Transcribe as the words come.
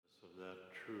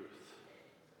truth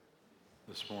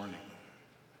this morning.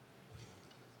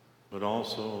 But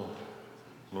also,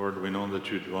 Lord, we know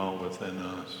that you dwell within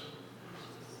us.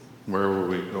 Where will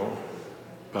we go?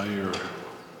 By your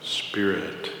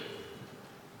Spirit.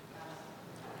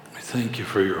 We thank you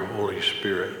for your Holy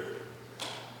Spirit.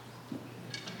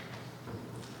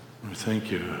 We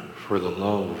thank you for the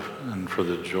love and for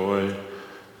the joy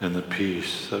and the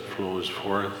peace that flows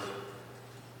forth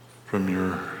from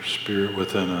your Spirit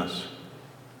within us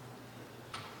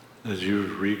as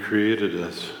you've recreated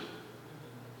us,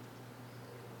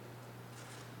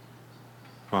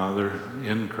 Father,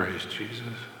 in Christ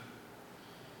Jesus.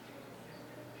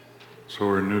 So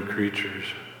we're new creatures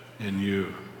in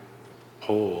you,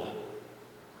 whole,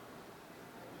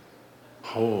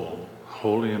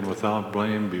 holy and without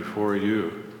blame before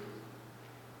you.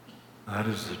 That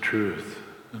is the truth,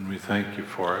 and we thank you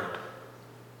for it.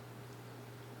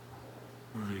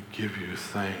 We give you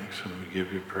thanks and we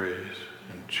give you praise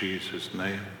in Jesus'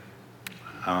 name.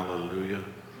 Hallelujah.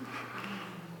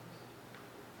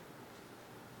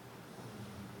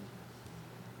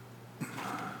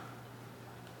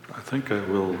 I think I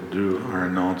will do our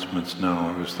announcements now.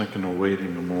 I was thinking of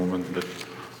waiting a moment, but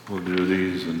we'll do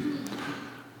these. And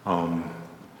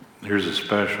here's a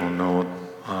special note.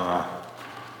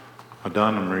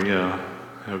 Adon and Maria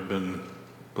have been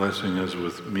blessing us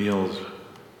with meals.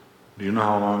 Do you know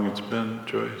how long it's been,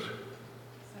 Joyce?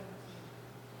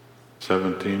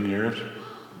 17 years?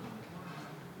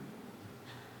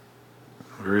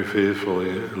 Very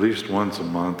faithfully, at least once a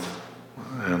month.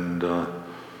 And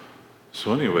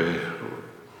so anyway,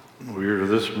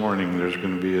 this morning there's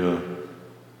going to be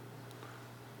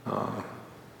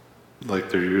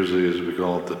like there usually is, we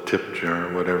call it the tip jar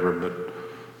or whatever,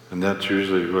 and that's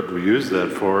usually what we use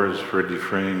that for, is for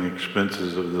defraying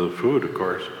expenses of the food, of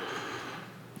course.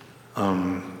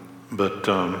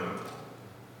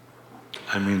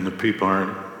 I mean, the people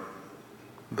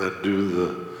that do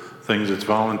the things, it's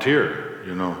volunteer,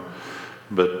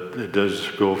 but it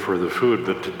does go for the food.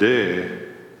 But today,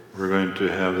 we're going to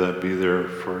have that be there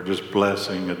for just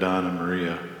blessing Adon and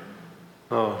Maria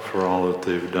for all that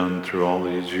they've done through all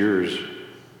these years.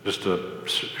 Just a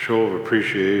show of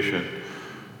appreciation.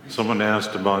 Someone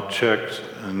asked about checks,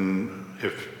 and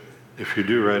if you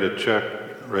do write a check,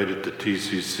 write it to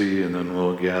TCC, and then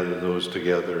we'll gather those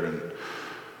together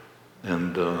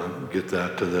and get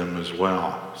that to them as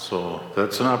well. So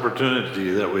that's an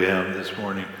opportunity that we have this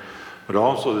morning. But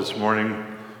also this morning,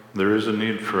 there is a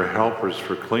need for helpers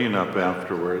for cleanup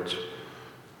afterwards.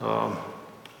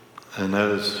 And that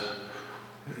is,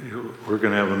 we're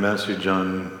going to have a message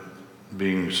on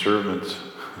being servants.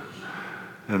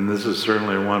 And this is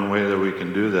certainly one way that we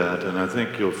can do that. And I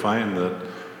think you'll find that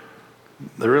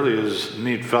there really is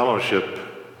neat fellowship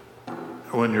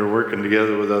when you're working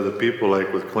together with other people,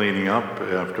 like with cleaning up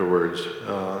afterwards.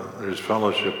 There's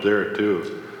fellowship there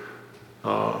too.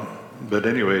 But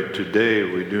anyway, today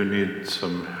we do need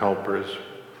some helpers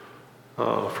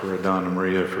for Adon and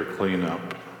Maria for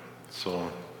cleanup.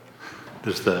 So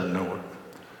just that note.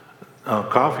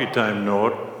 Coffee time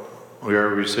note. We are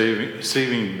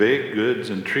receiving baked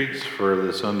goods and treats for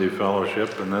the Sunday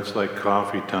fellowship, and that's like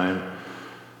coffee time.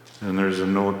 And there's a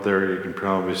note there, you can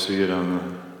probably see it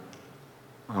on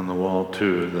the wall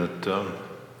too, that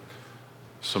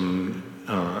some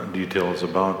details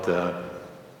about that.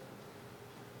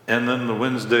 And then the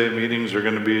Wednesday meetings are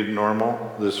going to be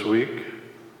normal this week.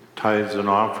 Tithes and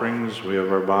offerings, we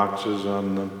have our boxes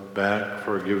on the back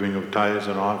for giving of tithes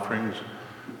and offerings.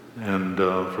 And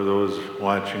for those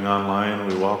watching online,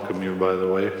 we welcome you, by the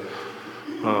way.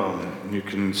 You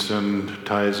can send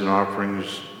tithes and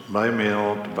offerings by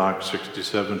mail to Box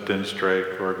 67, Tin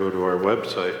Strike, or go to our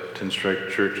website,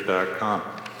 tinstrikechurch.com.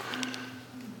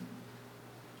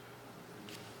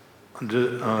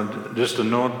 Just a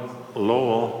note,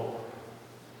 Lowell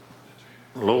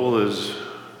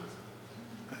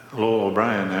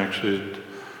O'Brien actually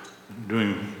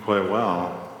doing quite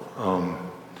well.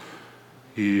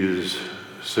 He is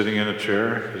sitting in a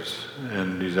chair,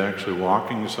 and he's actually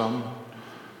walking some.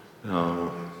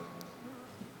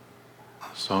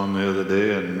 Saw him the other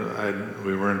day, and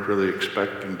we weren't really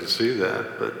expecting to see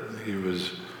that, but he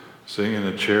was sitting in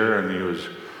a chair, and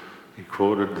he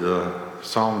quoted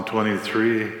Psalm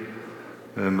 23,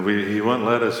 and he wouldn't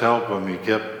let us help him. He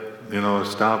kept,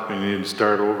 stopping. He'd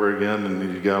start over again,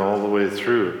 and he got all the way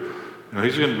through.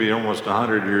 He's going to be almost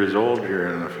 100 years old here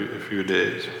in a few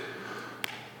days,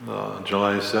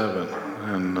 July 7,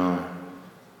 and.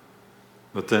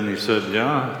 But then he said,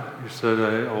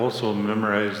 I also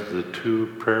memorized the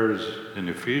 2 prayers in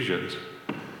Ephesians.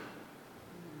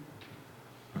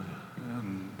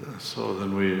 And So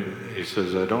then he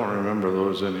says, I don't remember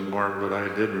those anymore, but I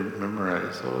did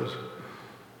memorize those.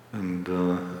 And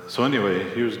so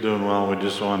anyway, he was doing well. We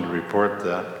just wanted to report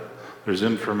that. There's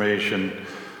information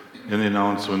in the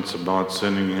announcements about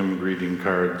sending him greeting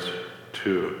cards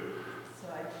too. So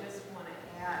I just want to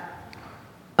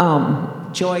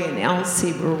add, Joy and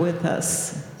Elsie were with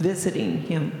us visiting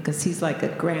him because he's like a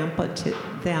grandpa to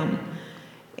them.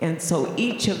 And so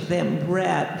each of them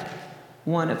read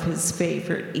one of his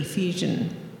favorite Ephesian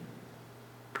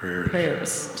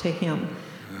prayers to him.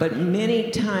 But many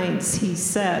times he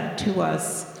said to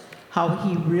us how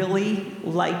he really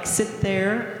likes it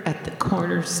there at the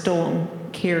Cornerstone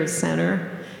Care Center.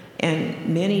 And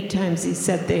many times he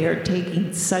said they are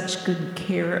taking such good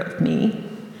care of me.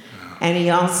 And he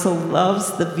also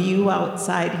loves the view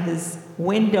outside his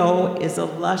window is a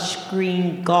lush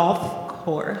green golf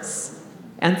course.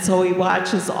 And so he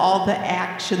watches all the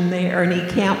action there, and he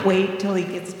can't wait till he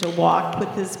gets to walk with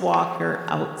his walker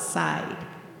outside.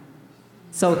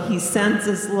 So he sends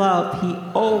his love. He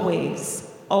always,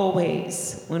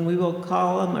 when we will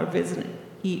call him or visit him,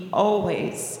 he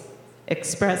always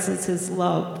expresses his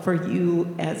love for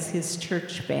you as his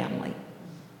church family.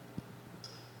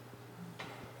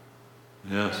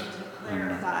 Yes. To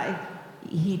clarify,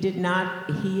 he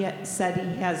said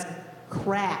he has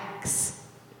cracks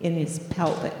in his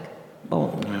pelvic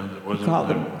bone. Yeah, that wasn't, we call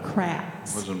them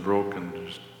cracks. Wasn't broken,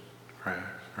 just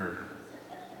cracks or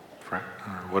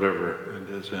whatever it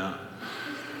is, yeah.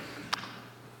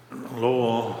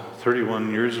 Lowell,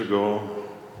 31 years ago,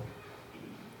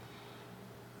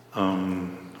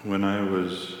 when I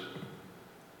was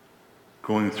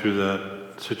going through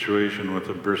that situation with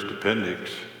a burst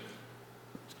appendix,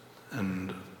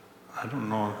 and I don't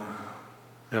know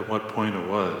at what point it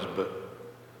was, but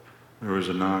there was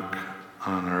a knock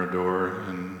on our door,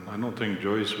 and I don't think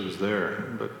Joyce was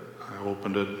there, but I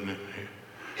opened it, and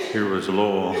here was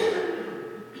Lowell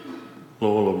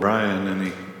O'Brien,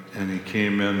 and he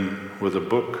came in with a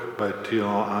book by T.L.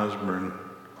 Osborne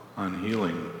on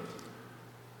healing.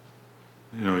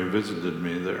 You know, he visited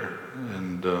me there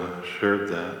and shared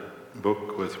that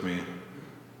book with me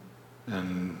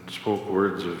and spoke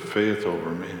words of faith over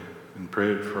me and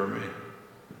prayed for me.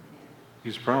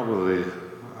 He's probably,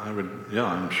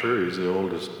 I'm sure he's the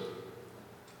oldest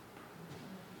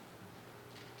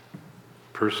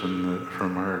person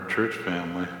from our church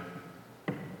family.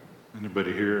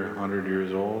 Anybody here 100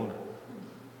 years old?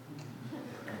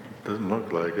 Doesn't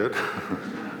look like it.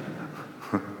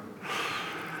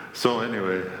 So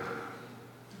anyway,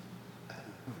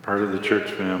 part of the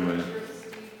church family.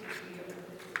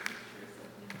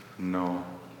 No.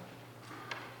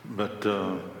 But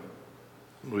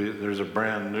there's a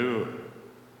brand new,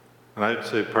 and I'd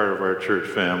say part of our church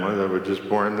family that was just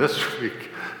born this week.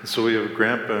 So we have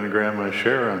Grandpa and Grandma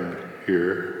Sharon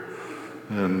here,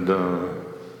 and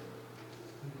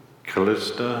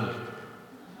Callista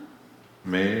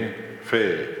Faye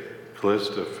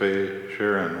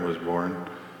Sharon was born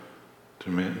to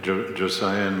me,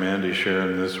 Josiah and Mandy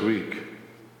Sharon this week.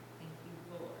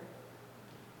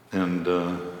 Thank you, Lord.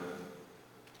 And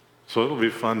so it'll be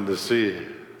fun to see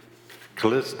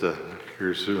Callista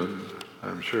here soon,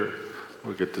 I'm sure.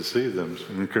 We'll get to see them.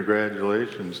 And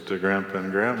congratulations to Grandpa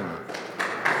and Grandma.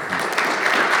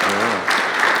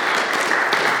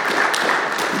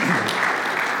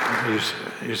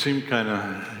 You seem kind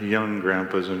of young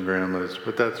grandpas and grandmas,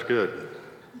 but that's good.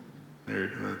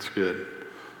 That's good.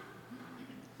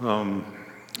 I'm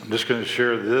just going to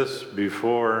share this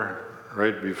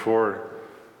right before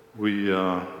we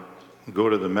go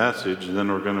to the message, and then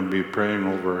we're going to be praying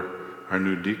over our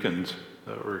new deacons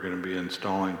that we're going to be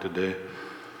installing today.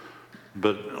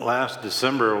 But last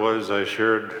December I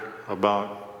shared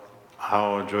about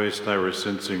how Joyce and I were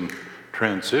sensing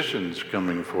transitions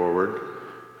coming forward,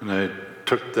 and I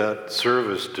took that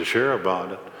service to share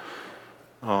about it.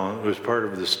 It was part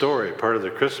of the story, part of the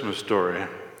Christmas story,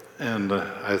 and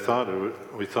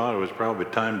we thought it was probably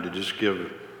time to just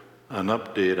give an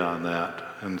update on that,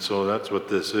 and so that's what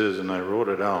this is, and I wrote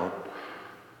it out,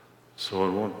 so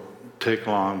it won't take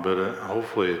long, but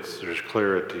hopefully there's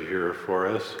clarity here for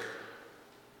us.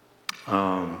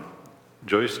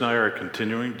 Joyce and I are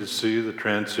continuing to see the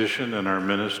transition in our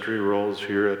ministry roles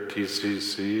here at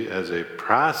TCC as a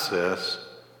process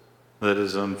that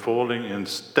is unfolding in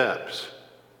steps.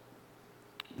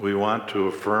 We want to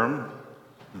affirm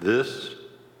that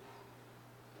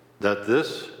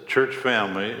this church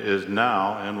family is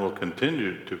now and will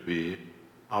continue to be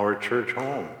our church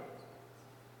home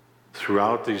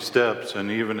throughout these steps and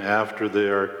even after they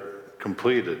are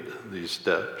completed, these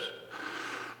steps.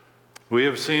 We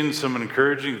have seen some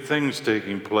encouraging things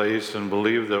taking place and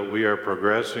believe that we are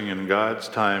progressing in God's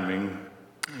timing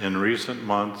in recent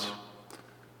months.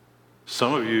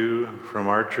 Some of you from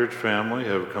our church family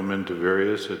have come into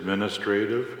various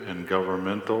administrative and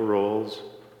governmental roles.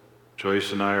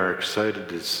 Joyce and I are excited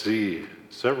to see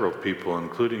several people,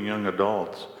 including young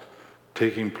adults,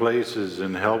 taking places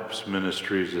in helps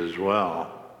ministries as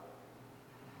well.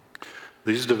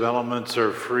 These developments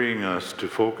are freeing us to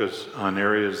focus on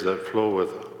areas that flow with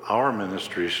our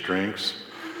ministry strengths,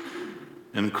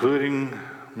 including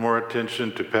more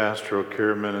attention to pastoral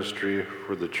care ministry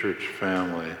for the church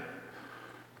family.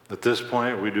 At this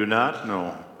point, we do not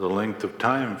know the length of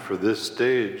time for this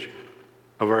stage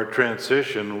of our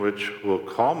transition, which will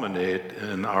culminate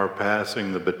in our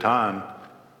passing the baton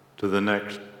to the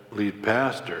next lead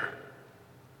pastor.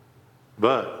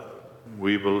 But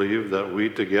we believe that we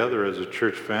together as a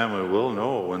church family will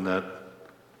know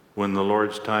when the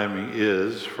Lord's timing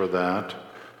is for that,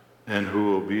 and who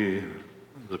will be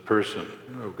the person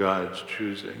of God's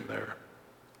choosing there.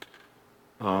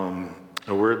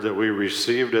 A word that we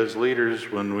received as leaders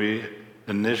when we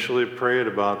initially prayed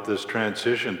about this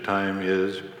transition time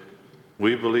is,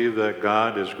 we believe that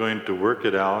God is going to work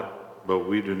it out, but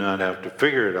we do not have to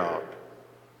figure it out.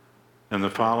 And the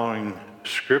following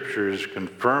scriptures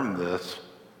confirm this.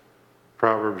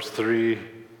 Proverbs 3,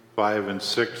 5, and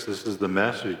 6, this is the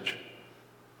Message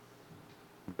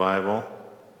Bible.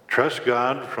 Trust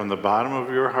God from the bottom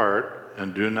of your heart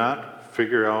and do not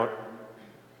figure out,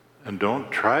 and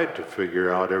don't try to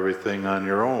figure out everything on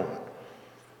your own.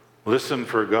 Listen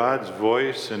for God's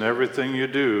voice in everything you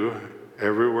do,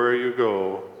 everywhere you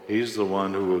go. He's the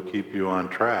one who will keep you on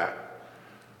track.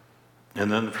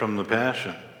 And then from the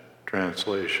Passion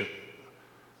Translation,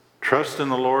 trust in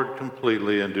the Lord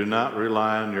completely and do not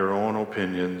rely on your own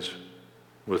opinions.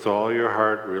 With all your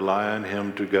heart, rely on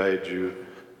Him to guide you,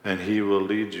 and He will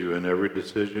lead you in every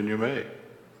decision you make.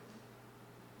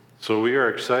 So we are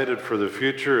excited for the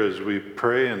future as we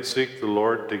pray and seek the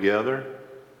Lord together.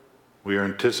 We are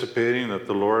anticipating that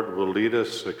the Lord will lead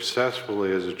us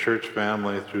successfully as a church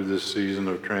family through this season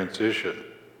of transition.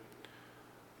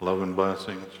 Love and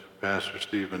blessings, Pastor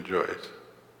Steve and Joyce.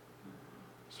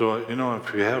 So,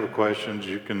 if you have questions,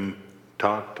 you can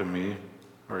talk to me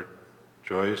or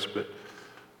Joyce,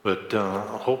 but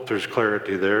I hope there's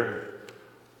clarity there.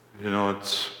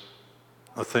 It's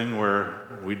a thing where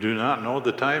we do not know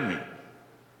the timing.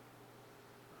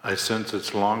 I sense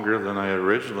it's longer than I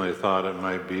originally thought it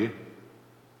might be,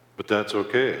 but that's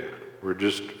okay. We're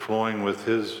just flowing with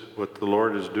what the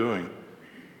Lord is doing,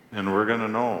 and we're going to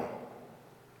know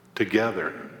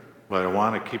together. But I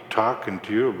want to keep talking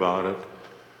to you about it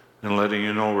and letting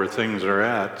you know where things are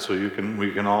at, so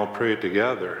we can all pray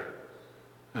together.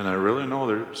 And I really know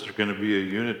there's going to be a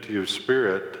unity of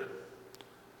spirit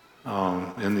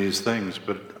in these things.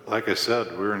 But like I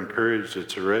said, we're encouraged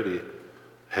it's already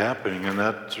happening, and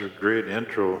that's a great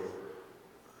intro.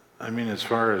 As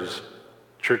far as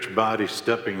church body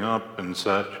stepping up and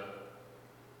such,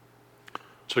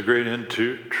 it's a great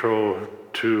intro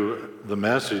to the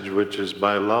message, which is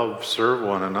by love serve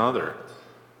one another.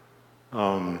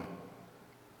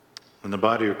 In the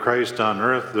body of Christ on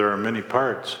earth, there are many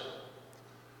parts.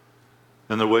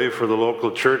 And the way for the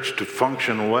local church to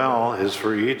function well is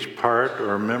for each part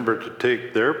or member to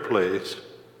take their place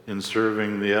in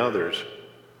serving the others.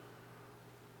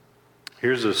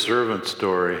 Here's a servant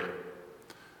story.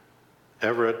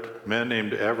 A man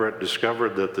named Everett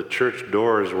discovered that the church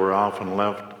doors were often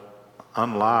left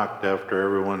unlocked after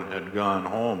everyone had gone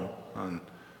home on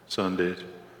Sundays.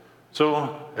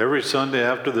 So every Sunday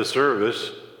after the service,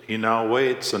 he now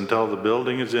waits until the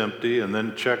building is empty and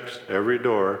then checks every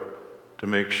door to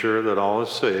make sure that all is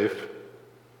safe.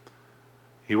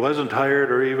 He wasn't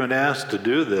hired or even asked to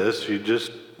do this. He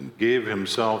just gave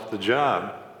himself the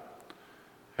job.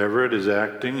 Everett is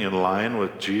acting in line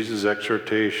with Jesus'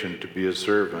 exhortation to be a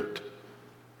servant.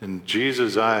 In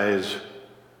Jesus' eyes,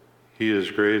 he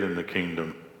is great in the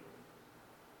kingdom.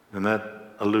 And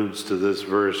that alludes to this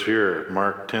verse here,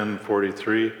 Mark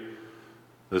 10:43.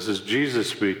 This is Jesus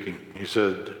speaking. He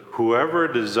said, "Whoever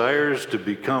desires to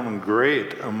become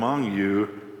great among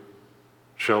you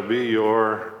shall be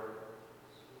your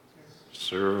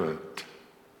servant."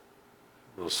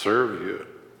 Will serve you.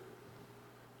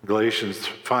 Galatians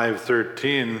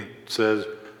 5:13 says,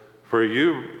 "For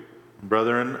you,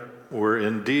 brethren, were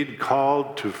indeed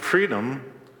called to freedom,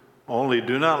 only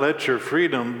do not let your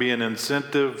freedom be an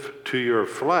incentive to your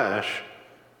flesh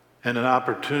and an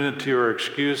opportunity or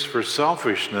excuse for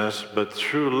selfishness, but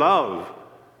through love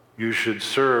you should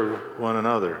serve one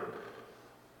another."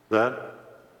 That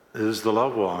is the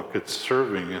love walk. It's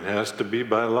serving. It has to be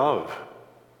by love,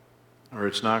 or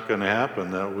it's not going to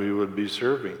happen that we would be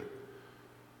serving.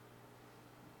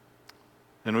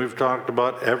 And we've talked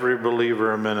about every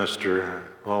believer a minister.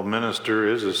 Well, minister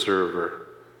is a server.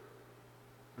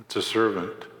 It's a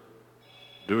servant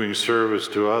doing service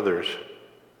to others.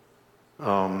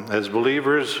 As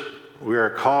believers, we are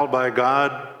called by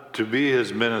God to be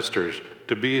His ministers,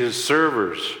 to be His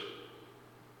servers.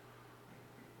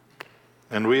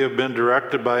 And we have been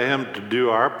directed by Him to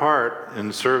do our part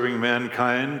in serving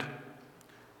mankind,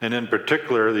 and in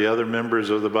particular the other members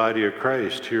of the body of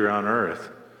Christ here on earth.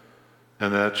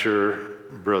 And that's your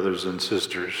brothers and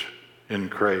sisters in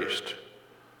Christ.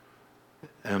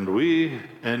 And we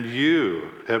and you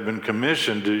have been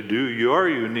commissioned to do your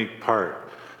unique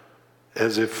part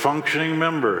as a functioning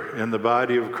member in the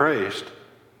body of Christ.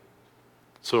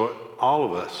 So all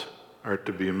of us are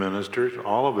to be ministers.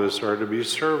 All of us are to be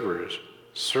servers,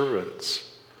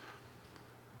 servants.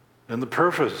 And the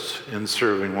purpose in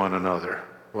serving one another,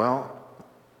 well,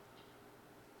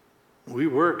 we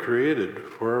were created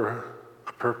for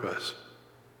a purpose,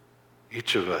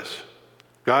 each of us.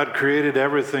 God created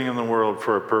everything in the world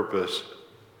for a purpose,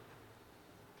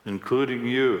 including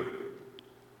you.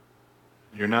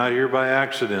 You're not here by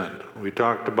accident. We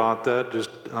talked about that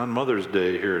just on Mother's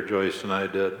Day here, Joyce and I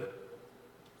did.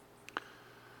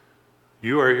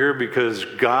 You are here because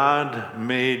God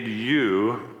made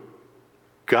you.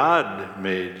 God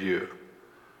made you.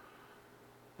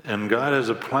 And God has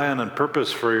a plan and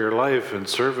purpose for your life, and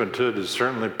servanthood is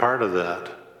certainly part of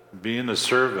that, being a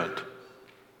servant.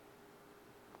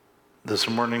 This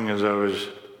morning as I was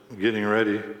getting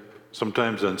ready,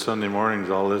 sometimes on Sunday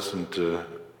mornings I'll listen to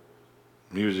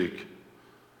music.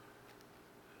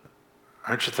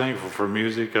 Aren't you thankful for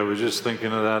music? I was just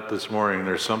thinking of that this morning.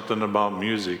 There's something about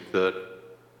music that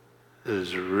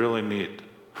is really neat,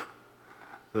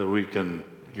 that we can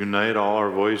unite all our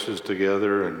voices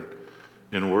together and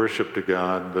in worship to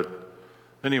God. But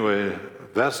anyway,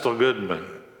 Vestal Goodman,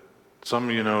 some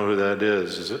of you know who that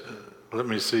is. Let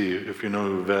me see if you know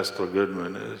who Vestal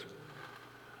Goodman is.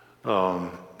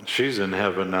 She's in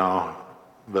heaven now,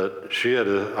 but she had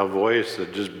a voice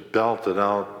that just belted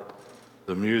out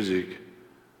the music.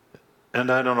 And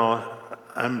I don't know,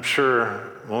 I'm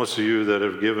sure most of you that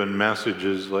have given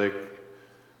messages like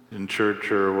in church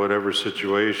or whatever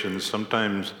situations,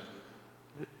 sometimes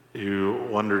you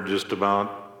wonder just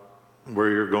about where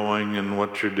you're going and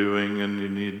what you're doing,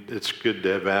 and it's good to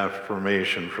have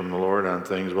affirmation from the Lord on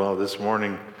things. Well, this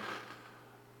morning,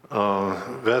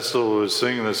 Vestal was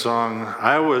singing the song,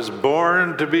 I was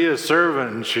born to be a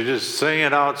servant, and she just sang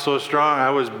it out so strong.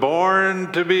 I was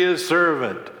born to be a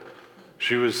servant.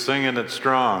 She was singing it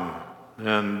strong,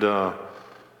 and that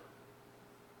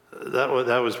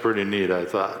was pretty neat, I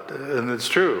thought. And it's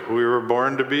true, we were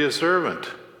born to be a servant.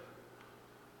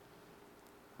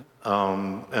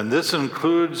 And this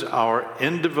includes our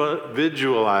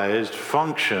individualized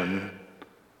function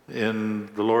in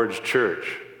the Lord's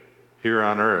church here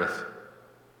on earth.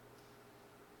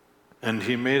 And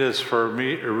He made us for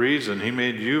a reason. He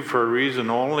made you for a reason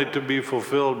only to be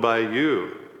fulfilled by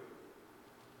you.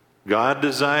 God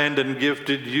designed and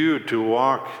gifted you to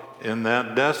walk in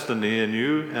that destiny, and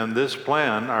you and this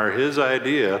plan are His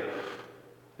idea,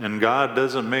 and God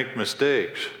doesn't make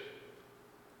mistakes.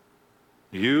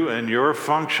 You and your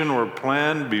function were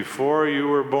planned before you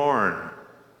were born.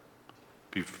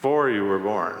 Before you were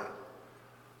born.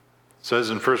 It says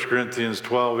in 1 Corinthians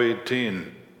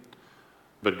 12:18,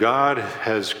 but God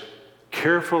has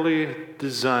carefully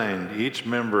designed each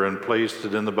member and placed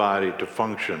it in the body to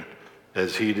function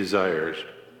as He desires.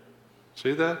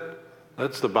 See that?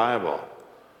 That's the Bible.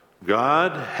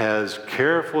 God has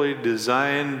carefully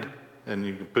designed, and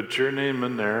you can put your name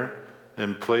in there,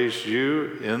 and place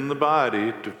you in the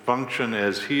body to function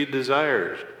as He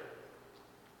desires.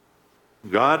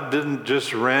 God didn't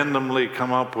just randomly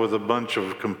come up with a bunch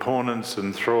of components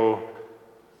and throw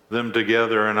them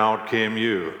together and out came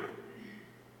you.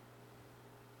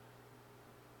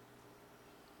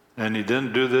 And He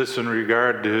didn't do this in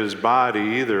regard to His body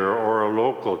either, or a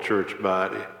local church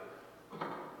body,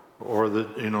 or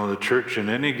the church in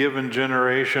any given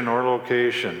generation or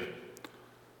location.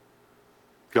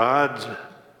 God's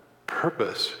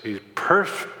purpose, He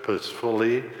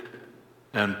purposefully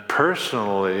and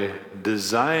personally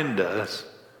designed us,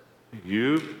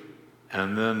 you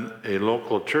and then a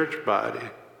local church body,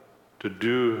 to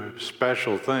do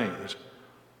special things.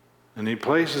 And He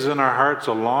places in our hearts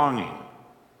a longing,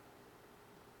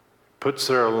 puts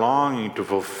there a longing to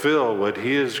fulfill what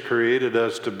He has created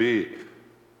us to be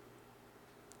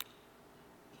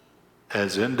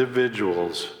as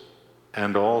individuals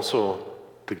and also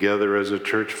together as a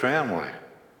church family.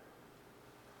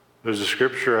 There's a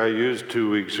scripture I used 2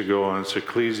 weeks ago, and it's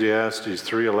Ecclesiastes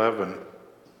 3:11.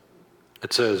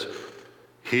 It says,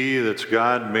 "He, that's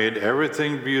God, made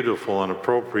everything beautiful and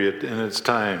appropriate in its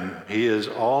time. He has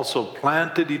also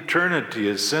planted eternity,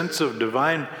 a sense of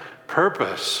divine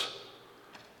purpose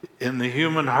in the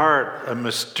human heart, a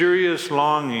mysterious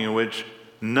longing which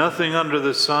nothing under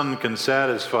the sun can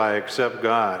satisfy except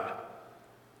God."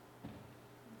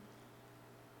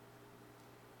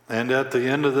 And at the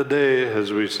end of the day,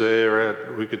 as we say,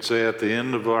 we could say at the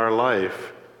end of our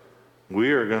life,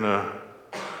 we are going to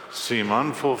seem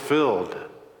unfulfilled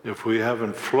if we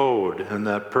haven't flowed in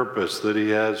that purpose that He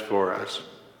has for us.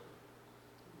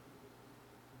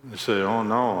 You say, "Oh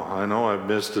no, I know I've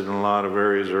missed it in a lot of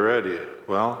areas already."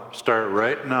 Well, start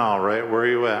right now, right where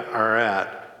you are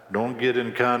at. Don't get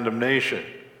in condemnation.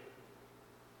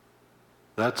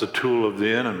 That's a tool of the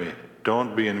enemy.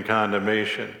 Don't be in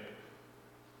condemnation.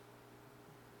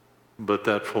 But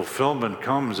that fulfillment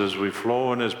comes as we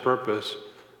flow in His purpose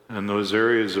and those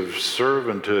areas of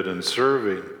servanthood and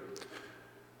serving.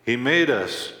 He made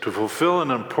us to fulfill an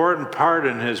important part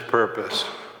in His purpose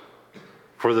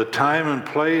for the time and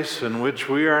place in which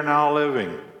we are now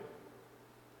living.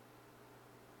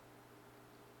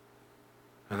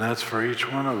 And that's for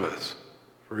each one of us.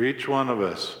 For each one of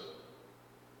us.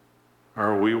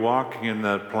 Are we walking in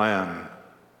that plan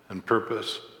and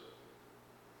purpose?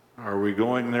 Are we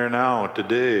going there now,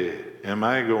 today? Am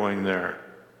I going there?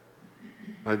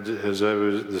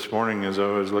 This morning, as I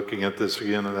was looking at this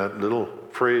again, that little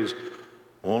phrase,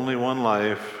 "Only one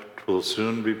life, 'twill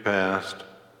soon be past.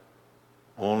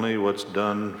 Only what's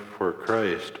done for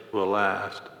Christ will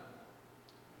last."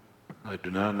 I do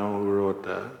not know who wrote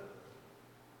that.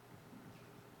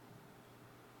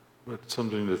 But it's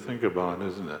something to think about,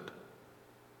 isn't it?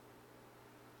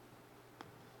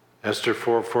 Esther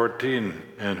 4:14,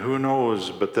 "And who knows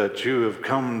but that you have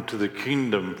come to the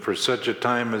kingdom for such a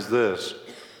time as this,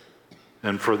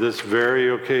 and for this very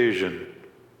occasion."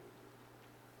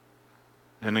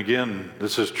 And again,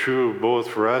 this is true both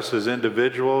for us as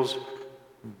individuals,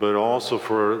 but also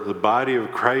for the body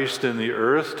of Christ in the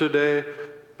earth today,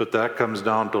 but that comes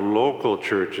down to local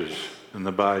churches in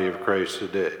the body of Christ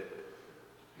today.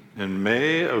 In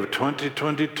May of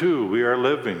 2022, we are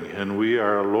living, and we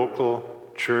are a local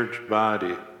church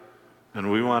body,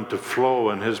 and we want to flow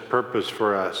in His purpose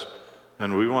for us,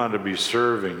 and we want to be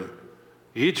serving.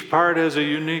 Each part has a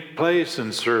unique place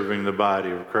in serving the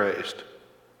body of Christ.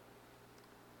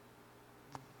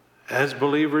 As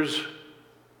believers,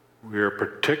 we are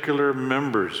particular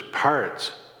members,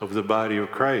 parts of the body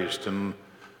of Christ. And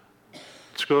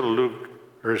let's go to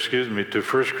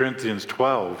 1 Corinthians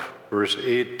 12, verse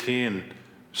 18,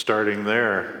 starting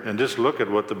there, and just look at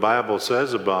what the Bible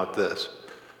says about this.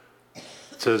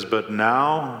 It says, "But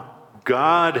now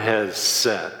God has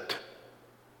set,"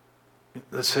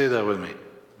 let's say that with me,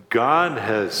 God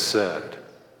has set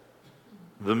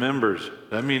the members.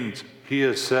 That means He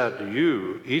has set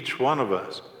you, each one of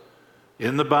us,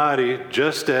 in the body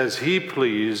just as He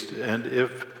pleased. And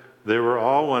if they were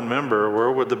all one member, where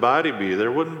would the body be?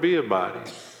 There wouldn't be a body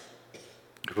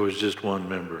if it was just one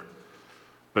member.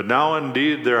 "But now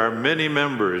indeed there are many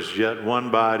members, yet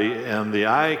one body, and the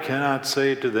eye cannot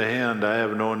say to the hand, 'I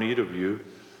have no need of you,'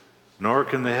 nor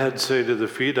can the head say to the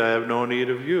feet, 'I have no need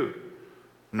of you.'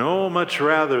 No, much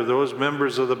rather those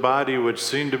members of the body which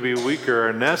seem to be weaker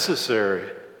are necessary.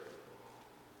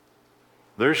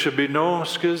 There should be no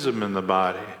schism in the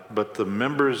body, but the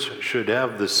members should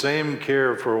have the same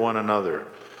care for one another.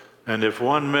 And if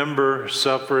one member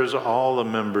suffers, all the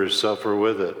members suffer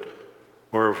with it.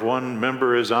 Or if one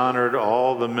member is honored,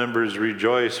 all the members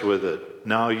rejoice with it.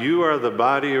 Now you are the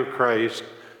body of Christ,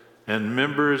 and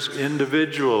members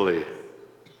individually."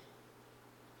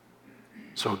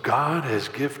 So God has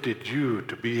gifted you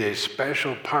to be a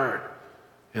special part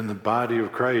in the body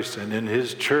of Christ and in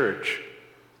His church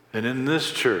and in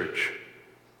this church.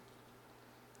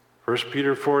 1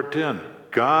 Peter 4:10,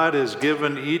 "God has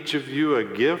given each of you a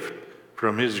gift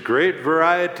from His great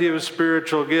variety of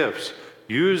spiritual gifts.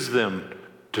 Use them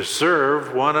to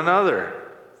serve one another."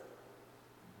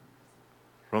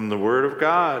 From the Word of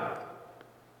God.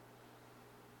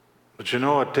 But you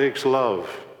know, it takes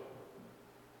love.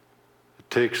 It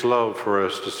takes love for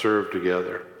us to serve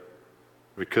together,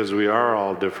 because we are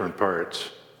all different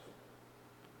parts.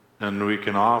 And we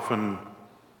can often,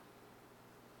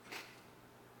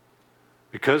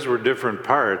 because we're different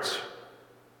parts,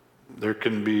 there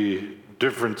can be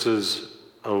differences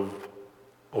of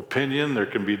opinion, there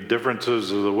can be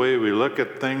differences of the way we look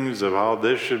at things, of how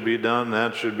this should be done,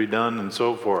 that should be done, and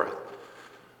so forth.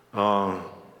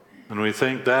 and we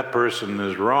think that person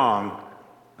is wrong,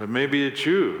 but maybe it's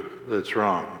you that's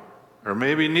wrong, or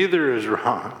maybe neither is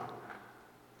wrong.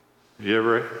 You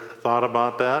ever thought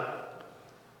about that?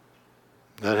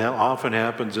 That often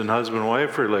happens in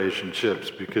husband-wife relationships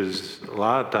because a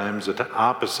lot of times the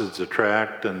opposites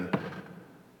attract, and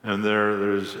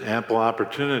there's ample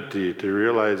opportunity to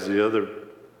realize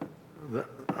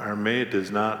our mate is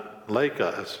not like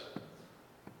us.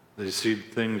 They see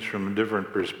things from a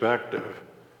different perspective.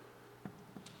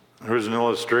 There was an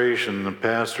illustration, the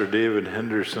pastor David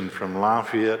Henderson from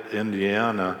Lafayette,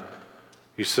 Indiana.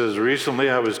 He says, recently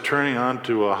I was turning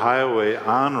onto a highway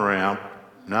on-ramp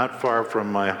not far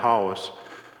from my house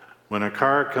when a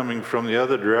car coming from the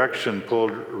other direction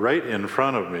pulled right in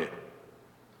front of me.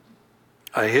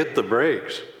 I hit the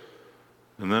brakes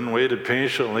and then waited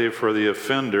patiently for the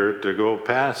offender to go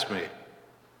past me,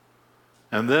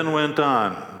 and then went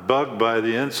on, bugged by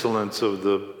the insolence of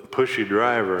the pushy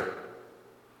driver.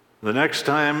 The next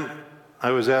time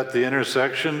I was at the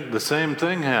intersection, the same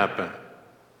thing happened.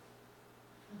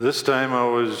 This time I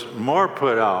was more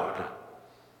put out.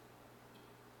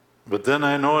 But then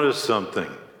I noticed something.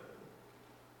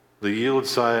 The yield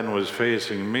sign was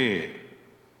facing me,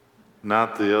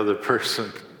 not the other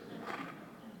person.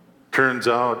 Turns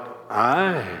out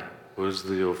I was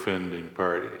the offending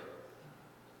party.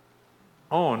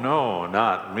 Oh no,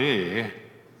 not me.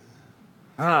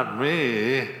 Not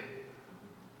me.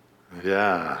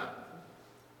 Yeah.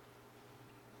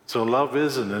 So love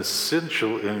is an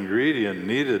essential ingredient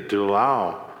needed to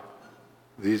allow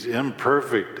these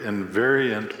imperfect and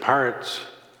variant parts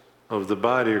of the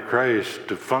body of Christ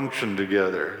to function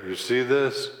together. You see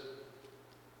this?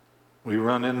 We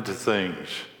run into things.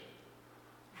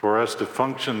 For us to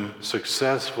function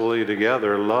successfully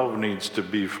together, love needs to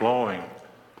be flowing.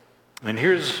 And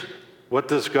here's what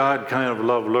this God kind of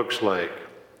love looks like.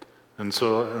 And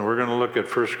we're going to look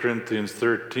at 1 Corinthians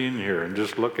 13 here and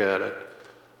just look at it.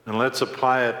 And let's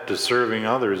apply it to serving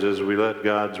others as we let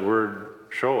God's word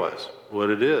show us what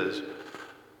it is.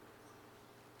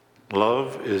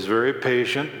 Love is very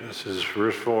patient, this is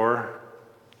verse 4,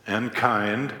 and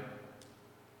kind.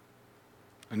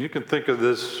 And you can think of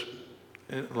this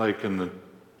like in the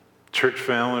church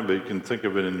family, but you can think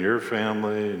of it in your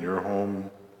family, in your home,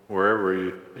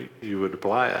 wherever you would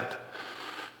apply it.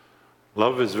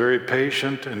 Love is very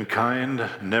patient and kind,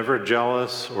 never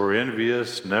jealous or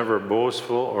envious, never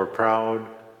boastful or proud,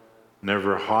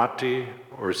 never haughty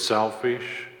or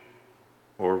selfish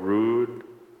or rude.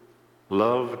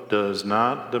 Love does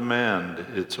not demand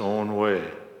its own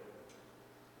way.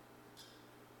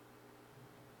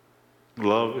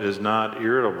 Love is not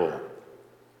irritable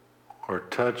or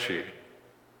touchy.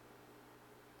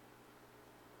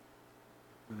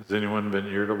 Has anyone been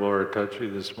irritable or touchy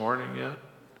this morning yet?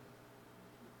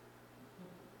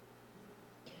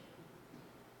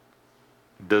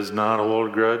 Does not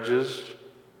hold grudges.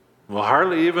 Will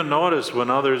hardly even notice when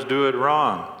others do it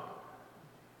wrong.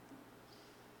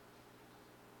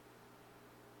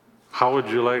 How would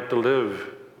you like to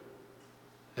live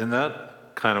in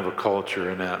that kind of a culture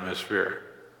and atmosphere?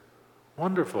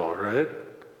 Wonderful, right?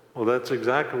 Well, that's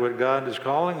exactly what God is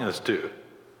calling us to.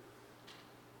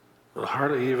 We'll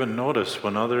hardly even notice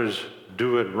when others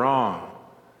do it wrong.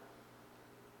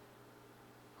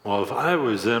 Well, if I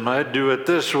was them, I'd do it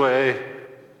this way,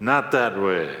 not that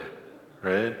way,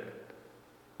 right?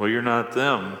 Well, you're not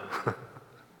them,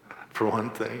 for one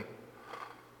thing.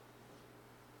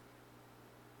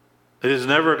 It is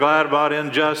never glad about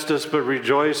injustice, but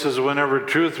rejoices whenever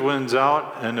truth wins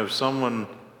out. And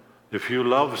if you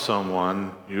love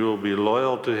someone, you will be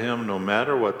loyal to him no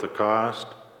matter what the cost.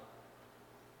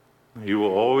 You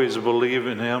will always believe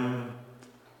in him.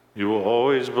 You will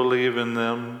always believe in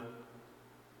them.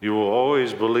 You will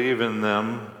always believe in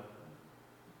them.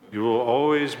 You will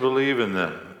always believe in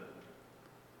them.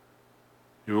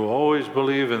 You will always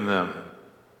believe in them.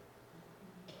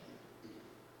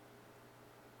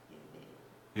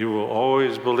 You will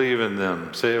always believe in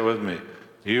them. Say it with me.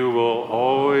 You will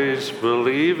always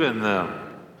believe in them.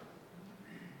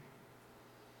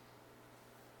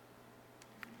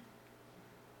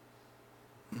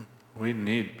 We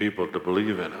need people to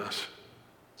believe in us.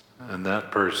 And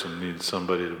that person needs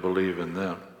somebody to believe in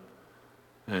them.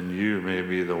 And you may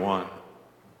be the one.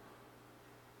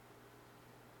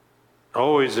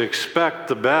 Always expect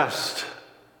the best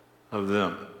of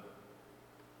them.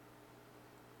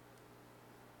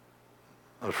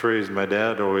 A phrase my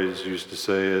dad always used to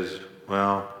say is,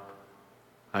 well,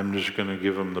 I'm just going to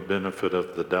give them the benefit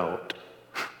of the doubt.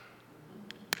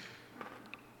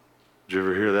 Did you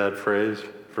ever hear that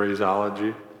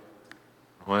phraseology?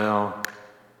 Well,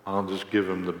 I'll just give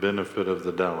him the benefit of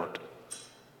the doubt.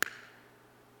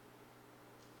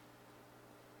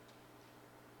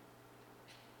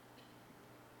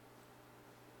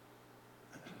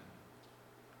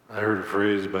 I heard a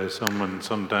phrase by someone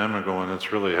some time ago, and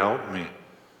it's really helped me.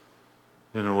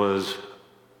 And it was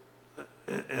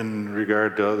in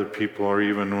regard to other people, or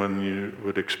even when you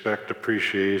would expect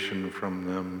appreciation from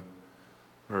them,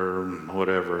 or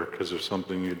whatever, because of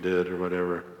something you did or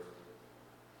whatever.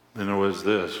 And it was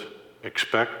this: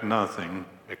 expect nothing,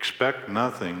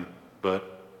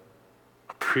 but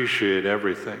appreciate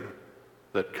everything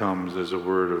that comes as a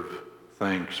word of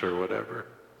thanks or whatever.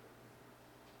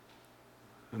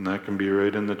 And that can be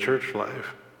right in the church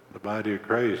life, the body of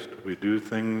Christ. We do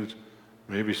things,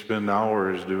 maybe spend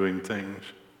hours doing things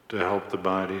to help the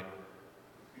body,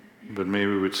 but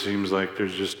maybe it seems like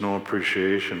there's just no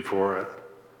appreciation for it.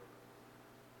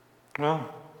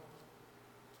 Well,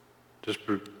 just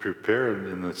be prepared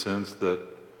in the sense that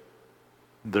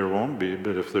there won't be,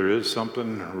 but if there is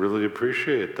something, really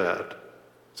appreciate that.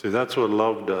 See, that's what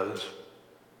love does.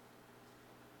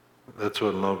 That's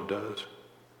what love does.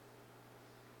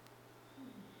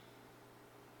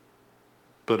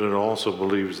 But it also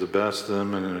believes the best in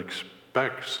them and it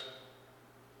expects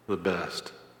the best.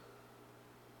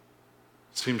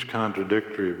 It seems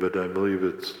contradictory, but I believe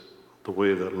it's the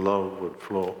way that love would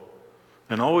flow.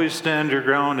 And always stand your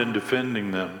ground in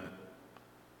defending them.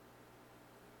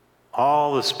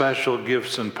 All the special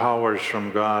gifts and powers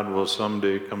from God will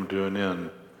someday come to an end.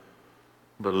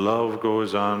 But love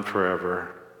goes on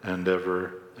forever and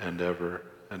ever and ever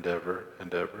and ever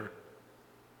and ever.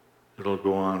 It'll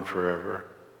go on forever.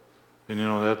 And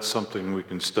that's something we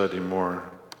can study more.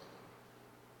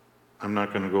 I'm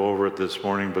not going to go over it this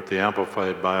morning, but the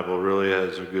Amplified Bible really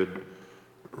has a good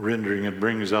rendering. It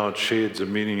brings out shades of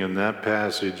meaning in that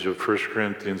passage of 1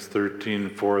 Corinthians 13,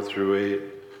 4 through 8.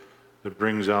 It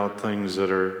brings out things that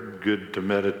are good to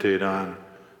meditate on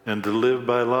and to live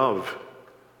by love.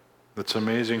 It's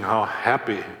amazing how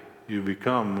happy you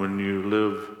become when you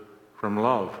live from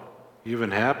love.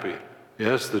 Even happy.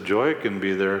 Yes, the joy can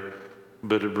be there,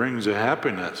 but it brings a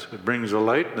happiness. It brings a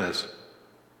lightness.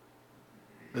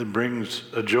 It brings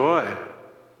a joy.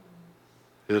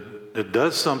 It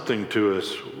does something to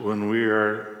us when we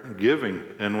are giving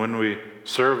and when we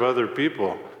serve other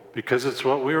people, because it's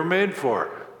what we were made for.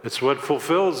 It's what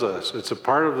fulfills us. It's a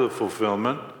part of the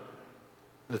fulfillment.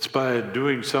 It's by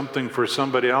doing something for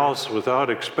somebody else without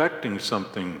expecting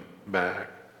something back.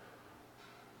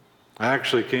 I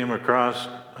actually came across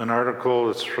an article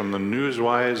that's from the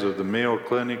Newswise of the Mayo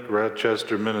Clinic,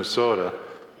 Rochester, Minnesota.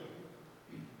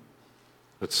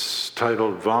 It's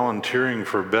titled Volunteering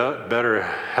for Better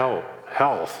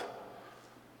Health.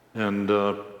 And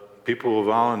people who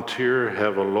volunteer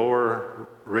have a lower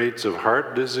rates of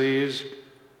heart disease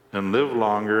and live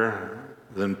longer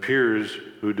than peers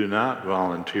who do not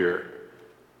volunteer,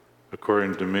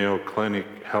 according to Mayo Clinic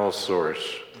Health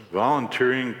Source.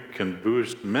 Volunteering can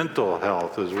boost mental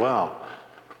health as well.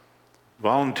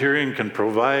 Volunteering can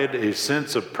provide a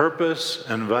sense of purpose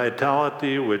and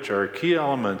vitality, which are key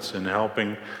elements in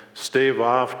helping stave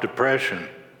off depression.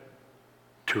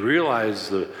 To realize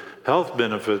the health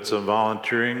benefits of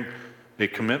volunteering, a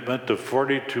commitment to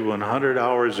 40 to 100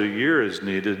 hours a year is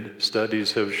needed,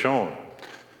 studies have shown.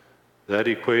 That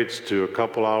equates to a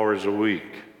couple hours a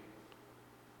week.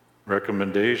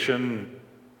 Recommendation,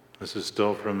 this is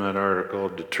still from that article: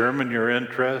 determine your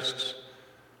interests.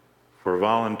 For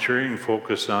volunteering,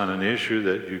 focus on an issue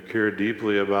that you care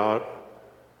deeply about.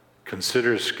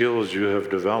 Consider skills you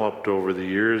have developed over the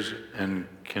years and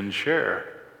can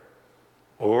share.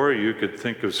 Or you could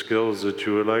think of skills that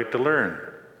you would like to learn.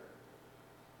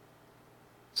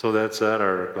 So that's that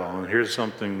article. And here's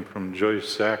something from Joyce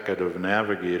Sackett of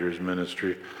Navigators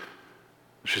Ministry.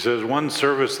 She says, one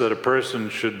service that a person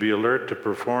should be alert to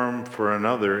perform for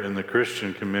another in the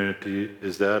Christian community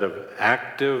is that of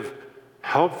active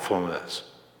helpfulness.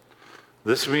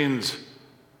 This means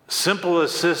simple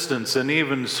assistance in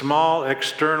even small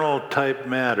external type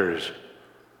matters,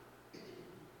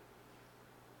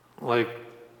 like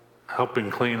helping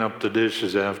clean up the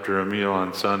dishes after a meal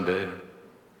on Sunday.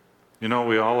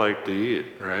 We all like to eat,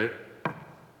 right?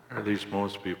 Or at least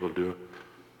most people do.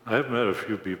 I've met a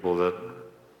few people that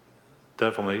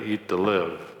definitely eat to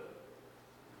live,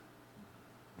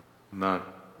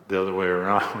 not the other way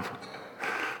around.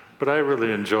 But I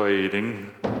really enjoy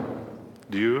eating.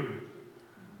 Do you?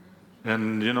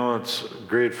 And it's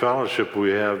great fellowship we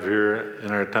have here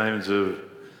in our times of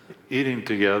eating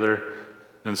together.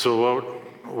 And so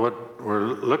what we're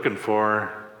looking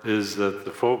for is that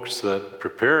the folks that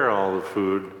prepare all the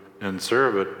food and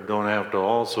serve it don't have to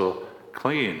also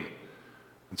clean.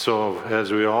 And so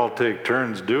as we all take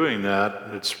turns doing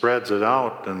that, it spreads it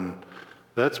out, and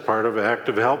that's part of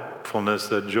active helpfulness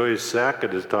that Joyce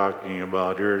Sackett is talking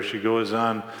about here. She goes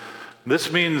on,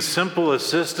 this means simple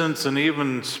assistance in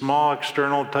even small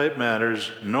external type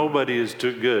matters. Nobody is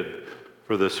too good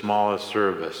for the smallest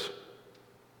service.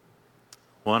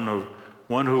 One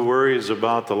who worries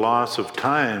about the loss of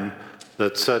time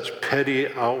that such petty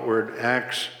outward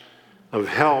acts of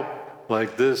help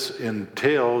like this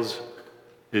entails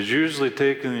is usually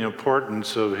taking the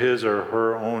importance of his or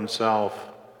her own self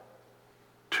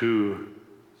too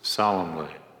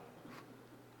solemnly.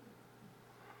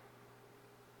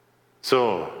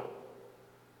 So,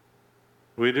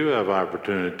 we do have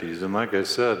opportunities, and like I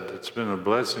said, it's been a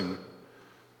blessing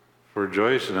for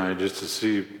Joyce and I just to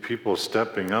see people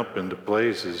stepping up into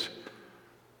places.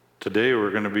 Today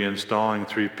we're going to be installing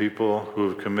 3 people who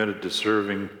have committed to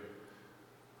serving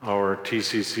our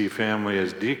TCC family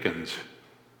as deacons.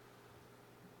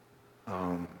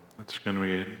 It's going to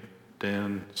be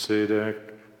Dan Sadak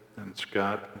and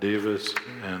Scott Davis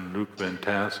and Luke Van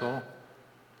Tassel.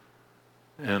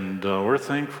 And we're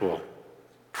thankful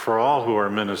for all who are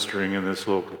ministering in this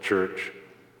local church,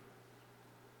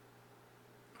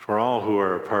 for all who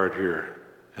are a part here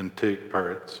and take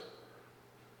parts.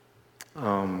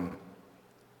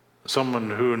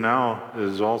 Someone who now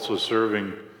is also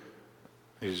serving,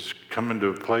 he's coming to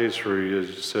a place where he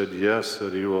has said yes,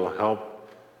 that he will help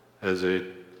as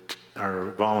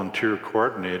our volunteer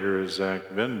coordinator is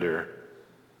Zach Bender.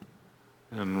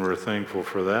 And we're thankful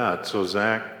for that. So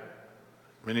Zach,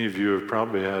 many of you have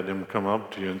probably had him come up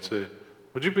to you and say,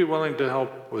 would you be willing to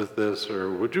help with this,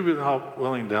 or would you be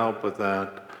willing to help with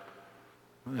that?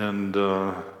 And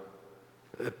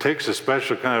it takes a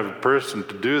special kind of person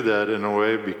to do that in a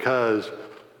way, because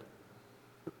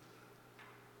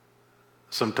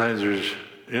sometimes there's,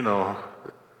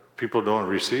 people don't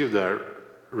receive that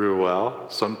real well.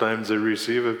 Sometimes they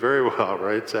receive it very well,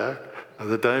 right, Zach?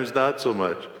 Other times not so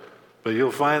much. But you'll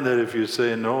find that if you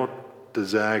say no to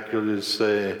Zach, you'll just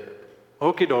say,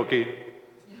 okie dokie,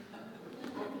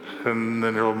 and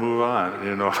then he'll move on,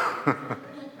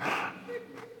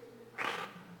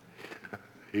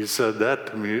 He said that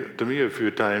to me a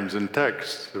few times in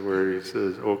text, where he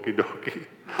says, okie dokie.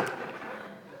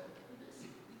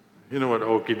 You know what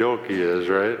okie dokie is,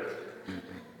 right?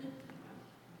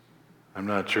 I'm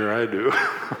not sure I do.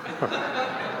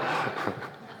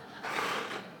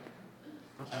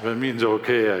 That means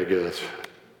okay, I guess.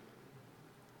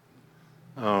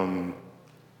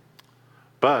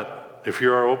 But if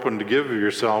you are open to give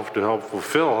yourself to help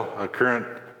fulfill a current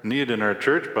need in our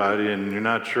church body, and you're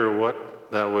not sure what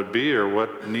that would be or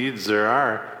what needs there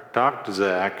are, talk to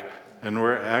Zach. And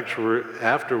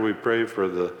after we pray for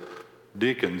the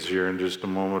deacons here in just a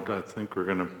moment, I think we're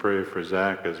going to pray for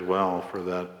Zach as well, for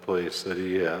that place that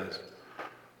he has.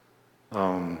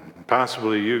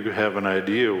 Possibly you have an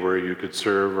idea where you could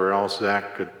serve, or else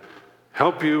Zach could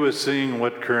help you with seeing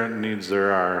what current needs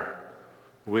there are,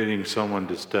 waiting someone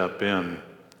to step in.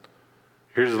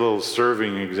 Here's a little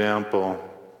serving example.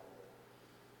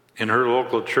 In her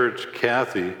local church,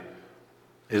 Kathy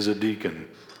is a deacon.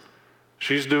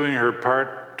 She's doing her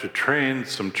part to train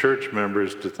some church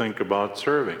members to think about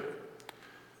serving.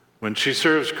 When she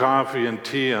serves coffee and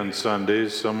tea on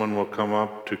Sundays, someone will come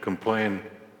up to complain,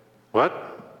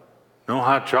 "What? No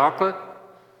hot chocolate?"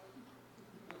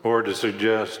 Or to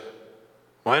suggest,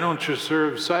 "Why don't you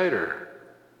serve cider?"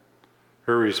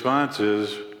 Her response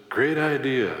is, "Great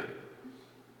idea.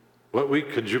 What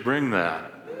week could you bring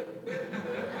that?"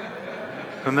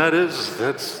 And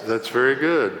that's very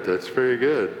good. That's very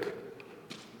good.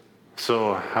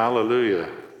 So, hallelujah.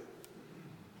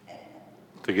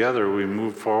 Together we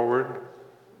move forward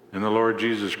in the Lord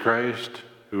Jesus Christ,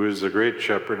 who is the great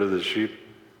shepherd of the sheep,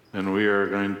 and we are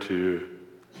going to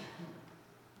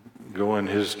go in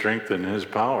his strength and his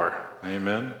power.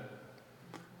 Amen.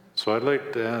 So I'd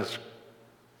like to ask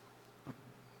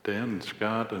Dan and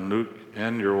Scott and Luke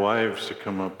and your wives to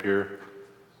come up here.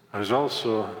 I was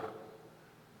also,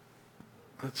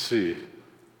 let's see,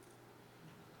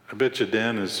 I bet you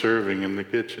Dan is serving in the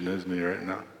kitchen, isn't he, right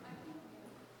now?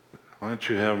 Why don't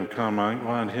you have him come? I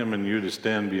want him and you to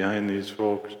stand behind these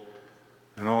folks.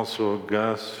 And also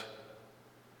Gus,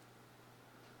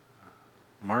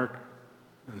 Mark,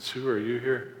 and Sue, are you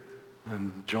here?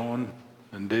 And Joan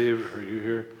and Dave, are you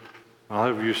here? I'll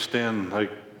have you stand,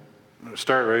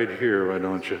 start right here, why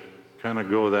don't you? Kind of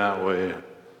go that way, a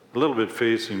little bit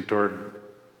facing toward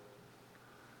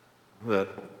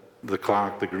the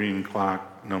clock, the green clock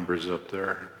numbers up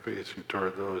there, facing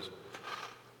toward those.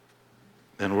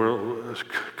 And we'll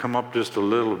come up just a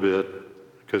little bit,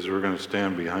 because we're going to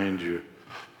stand behind you.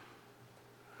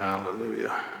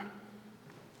 Hallelujah.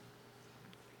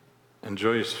 And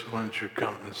Joyce, why don't you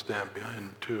come and stand behind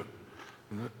him too?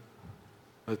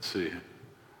 Let's see.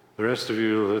 The rest of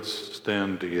you, let's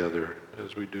stand together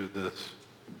as we do this.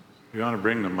 You want to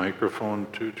bring the microphone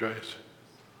too, Joyce?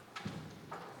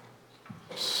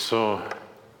 So,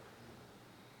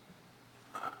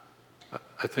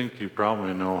 I think you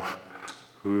probably know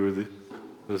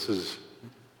this is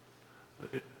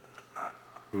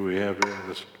who we have here.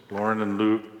 This Lauren and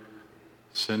Luke,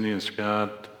 Cindy and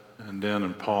Scott, and Dan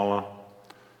and Paula.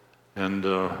 And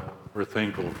we're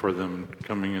thankful for them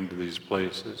coming into these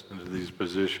places, into these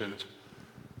positions.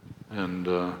 And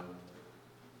we're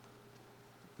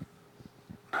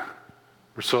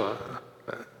so,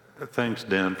 thanks,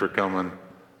 Dan, for coming.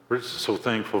 We're so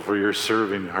thankful for your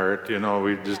serving heart. You know,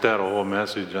 we just had a whole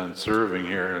message on serving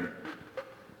here,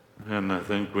 and I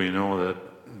think we know that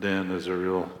Dan is a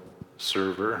real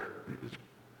server. He's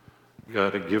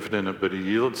got a gift in it, but he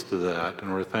yields to that,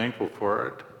 and we're thankful for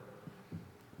it.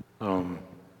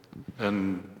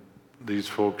 And these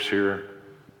folks here,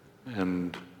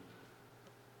 and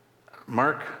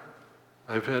Mark,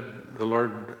 I've had the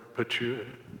Lord put you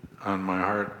on my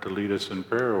heart to lead us in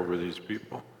prayer over these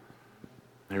people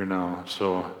here now.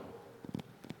 So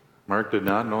Mark did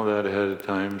not know that ahead of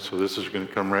time, so this is going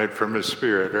to come right from his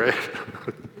spirit, right?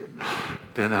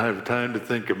 Didn't have time to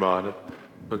think about it.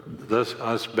 But thus,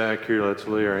 us back here, let's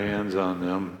lay our hands on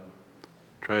them.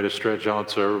 Try to stretch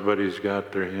out so everybody's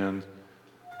got their hands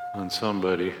on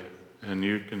somebody, and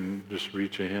you can just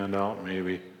reach a hand out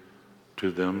maybe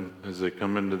to them as they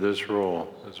come into this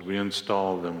role, as we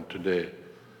install them today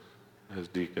as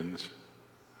deacons.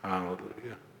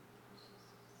 Hallelujah.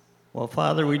 Well,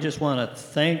 Father, we just want to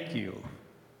thank you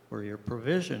for your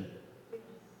provision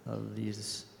of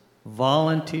these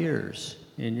volunteers.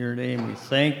 In your name, we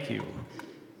thank you.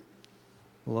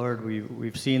 Lord,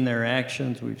 we've seen their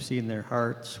actions, we've seen their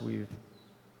hearts, we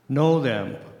know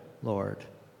them, Lord,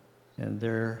 and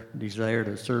their desire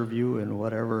to serve you in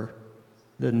whatever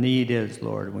the need is,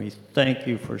 Lord. We thank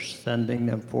you for sending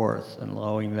them forth and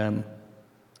allowing them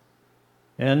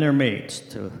and their mates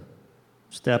to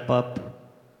step up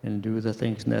and do the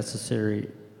things necessary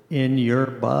in your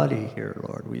body here,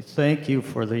 Lord. We thank you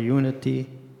for the unity.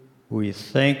 We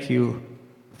thank you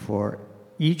for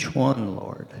each one,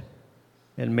 Lord.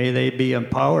 And may they be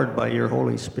empowered by your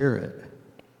Holy Spirit.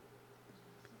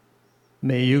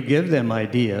 May you give them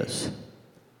ideas.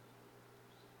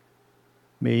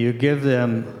 May you give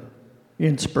them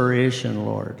inspiration,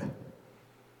 Lord.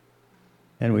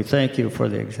 And we thank you for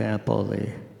the example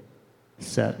they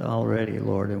set already,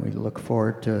 Lord, and we look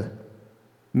forward to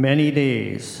many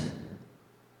days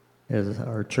as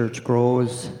our church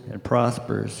grows and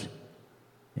prospers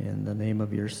in the name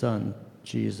of your Son,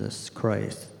 Jesus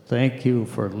Christ. Thank you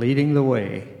for leading the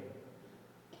way,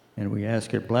 and we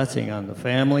ask your blessing on the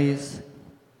families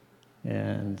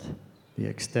and the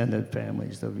extended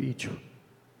families of each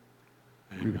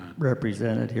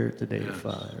represented here today, yes.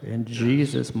 Father. In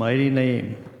Jesus' mighty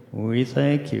name, we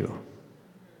thank you.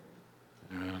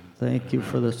 Amen. Thank you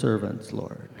for the servants,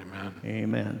 Lord. Amen.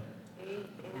 Amen.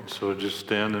 So just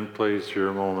stand in place here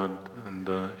a moment, and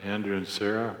Andrew and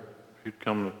Sarah, if you'd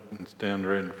come and stand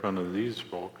right in front of these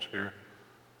folks here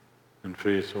and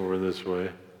face over this way.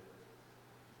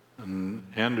 And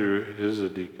Andrew is a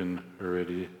deacon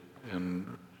already, and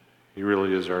he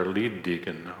really is our lead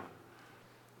deacon now.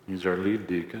 He's our lead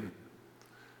deacon.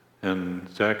 And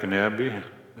Zach and Abby,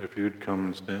 if you'd come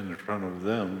and stand in front of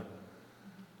them,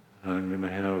 I'm going to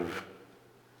have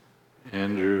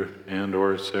Andrew and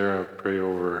or Sarah pray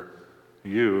over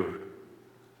you.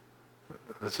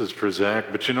 This is for Zach,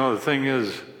 but you know, the thing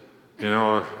is, you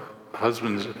know,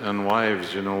 husbands and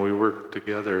wives, you know, we work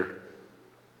together.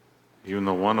 Even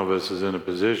though one of us is in a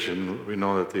position, we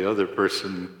know that the other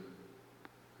person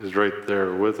is right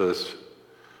there with us.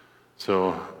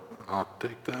 So I'll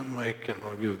take that mic and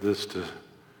I'll give this to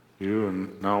you,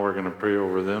 and now we're going to pray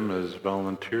over them as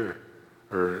volunteer,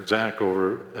 or Zach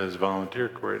over as volunteer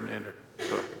coordinator.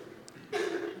 So.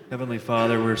 Heavenly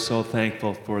Father, we're so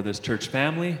thankful for this church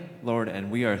family, Lord,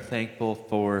 and we are thankful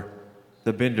for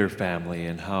the Binder family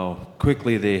and how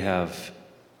quickly they have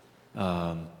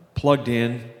plugged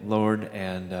in, Lord,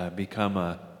 and become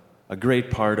a great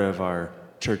part of our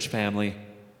church family,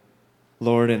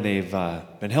 Lord, and they've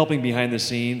been helping behind the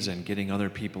scenes and getting other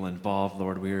people involved,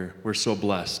 Lord. We're so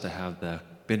blessed to have the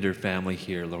Binder family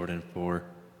here, Lord, and for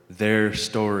their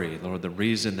story, Lord, the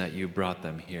reason that you brought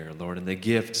them here, Lord, and the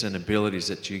gifts and abilities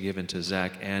that you given to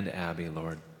Zach and Abby,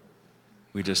 Lord.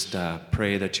 We just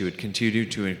pray that you would continue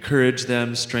to encourage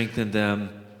them, strengthen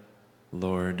them,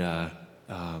 Lord,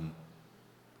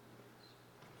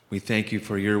 we thank you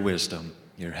for your wisdom,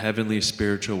 your heavenly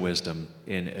spiritual wisdom,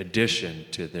 in addition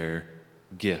to their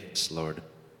gifts, Lord.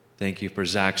 Thank you for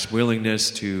Zach's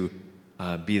willingness to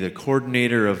be the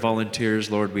coordinator of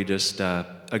volunteers. Lord, we just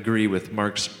agree with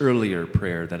Mark's earlier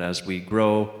prayer that as we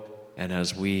grow and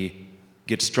as we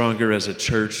get stronger as a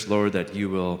church, Lord, that you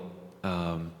will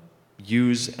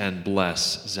use and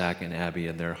bless Zach and Abby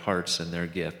and their hearts and their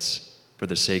gifts for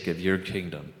the sake of your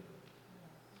kingdom.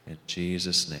 In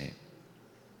Jesus' name.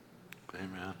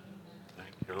 Amen. Thank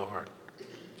you, Lord.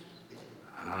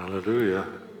 Hallelujah.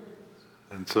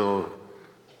 And so,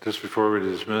 just before we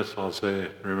dismiss, I'll say,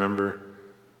 remember,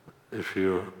 if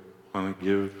you want to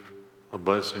give a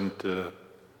blessing to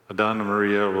Adana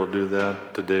Maria, we'll do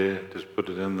that today. Just put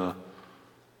it in the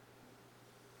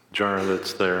jar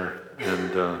that's there.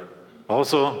 And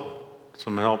also,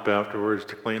 some help afterwards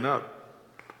to clean up.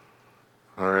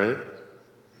 All right?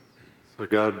 So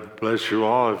God bless you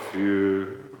all. If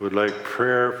you would like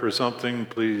prayer for something,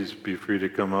 please be free to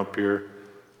come up here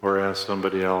or ask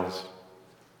somebody else.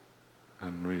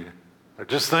 And we are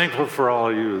just thankful for all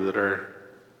of you that are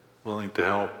willing to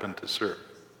help and to serve.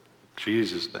 In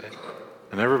Jesus' name.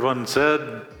 And everyone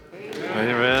said,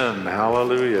 Amen.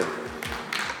 Hallelujah.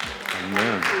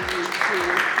 Amen.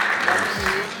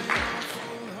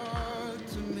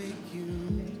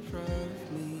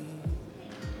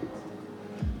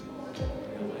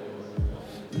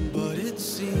 But it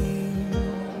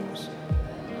seems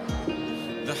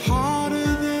the harder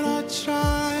that I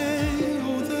try,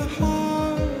 oh, the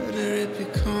harder it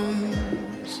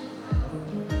becomes.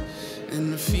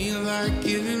 And I feel like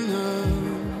giving up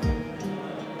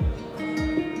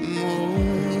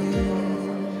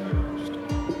most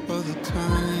of the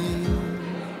time.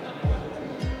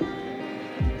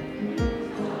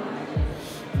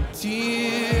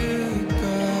 Dear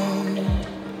God,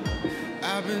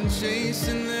 I've been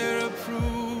chasing